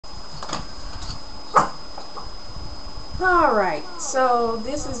Alright, so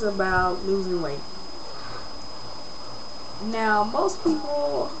this is about losing weight. Now, most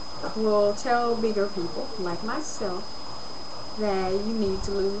people will tell bigger people, like myself, that you need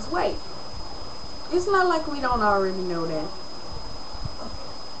to lose weight. It's not like we don't already know that.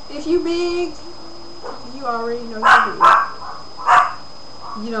 If you big, you already know you're big.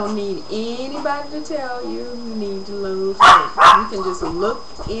 You don't need anybody to tell you you need to lose weight. You can just look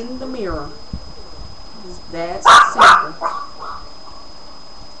in the mirror. It's that simple.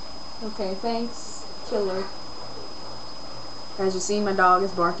 Okay, thanks, killer. As you see, my dog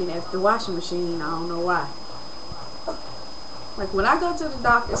is barking at the washing machine. I don't know why. Like when I go to the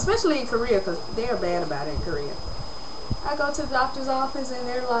doctor, especially in Korea, because they're bad about it in Korea. I go to the doctor's office and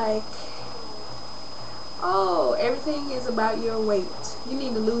they're like, oh, everything is about your weight. You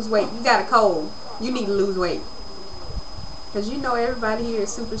need to lose weight. You got a cold. You need to lose weight. Because you know everybody here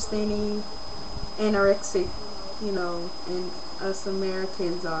is super skinny, anorexic, and us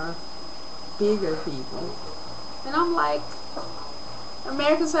Americans are bigger people. And I'm like,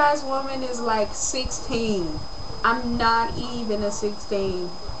 American sized woman is like 16. I'm not even a 16.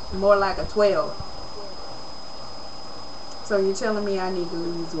 More like a 12. So you're telling me I need to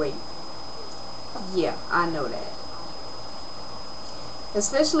lose weight. Yeah, I know that.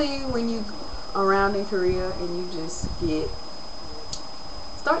 Especially when you around in Korea and you just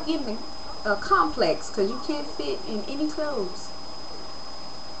start getting a complex because you can't fit in any clothes.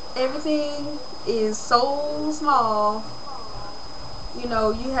 Everything is so small. You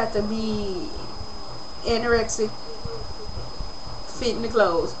have to be anorexic, fit in the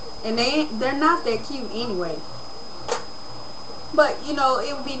clothes, and they're not that cute anyway. But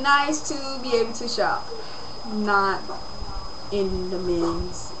it would be nice to be able to shop, not in the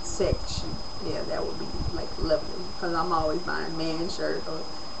men's section. Yeah, that would be like lovely because I'm always buying man shirt or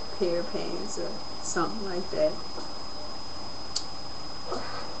pair of pants or something like that.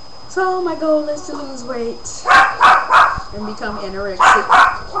 So my goal is to lose weight and become anorexic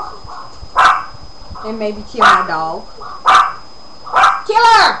and maybe kill my dog. Kill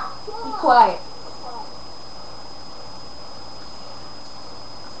her! Be quiet.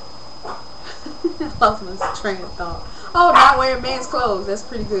 I lost my train of thought. Oh, not wearing men's clothes. That's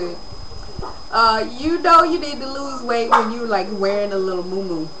pretty good. You need to lose weight when you're like wearing a little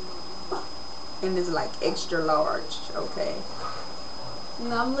moo-moo. And it's like extra large. Okay.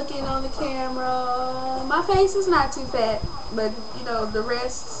 And I'm looking on the camera. My face is not too fat. But, the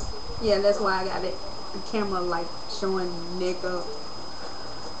rest. Yeah, that's why I got it. The camera like showing neck up.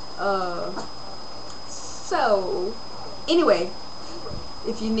 So, anyway.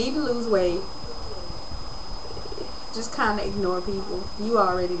 If you need to lose weight, just kind of ignore people. You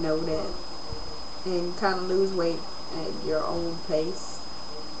already know that. And kind of lose weight at your own pace.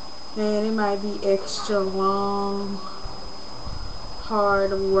 And it might be extra long,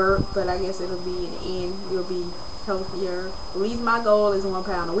 hard work, but I guess it'll be in the end, you'll be healthier. At least my goal is 1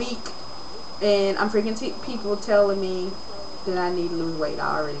 pound a week. And I'm freaking people telling me that I need to lose weight.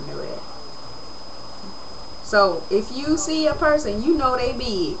 I already know that. So if you see a person, you know they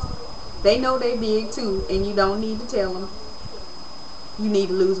big. They know they big too, and you don't need to tell them you need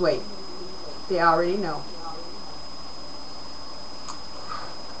to lose weight. They already know.